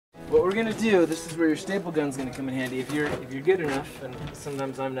what we're gonna do, this is where your staple gun's gonna come in handy if you're good enough, and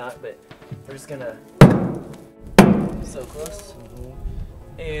sometimes I'm not, but we're just gonna so close.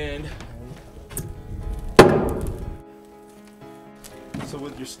 And so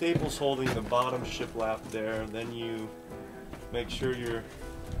with your staples holding the bottom shiplap there, then you make sure your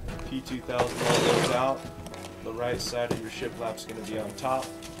P2000 goes out. The right side of your shiplap's going to be on top,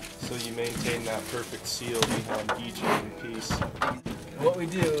 so you maintain that perfect seal behind each hidden piece. What we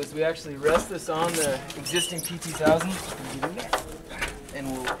do is we actually rest this on the existing P2000, and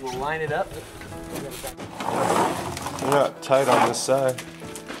we'll line it up. You're not tight on this side,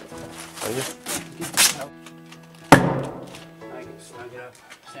 are you? I can snug it up,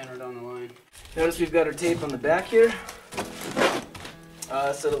 center it on the line. Notice we've got our tape on the back here,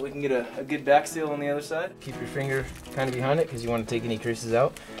 so that we can get a good back seal on the other side. Keep your finger kind of behind it because you want to take any creases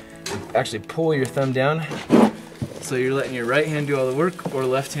out. Actually pull your thumb down, so you're letting your right hand do all the work, or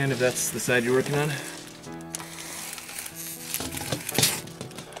left hand if that's the side you're working on.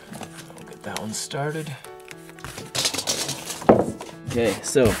 I'll get that one started. Okay,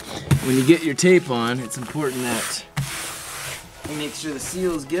 so when you get your tape on, it's important that you make sure the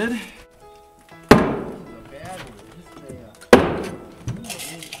seal is good.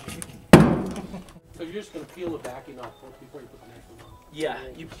 So you're just going to peel the backing off before you put the next one on? Yeah,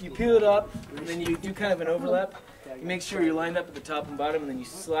 you peel it up, and then you do kind of an overlap. You make sure you're lined up at the top and bottom, and then you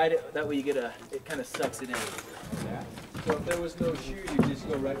slide it. That way you get it kind of sucks it in. So if there was no shoe, you just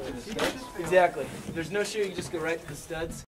go right to the studs? Exactly. If there's no shoe, you just go right to the studs.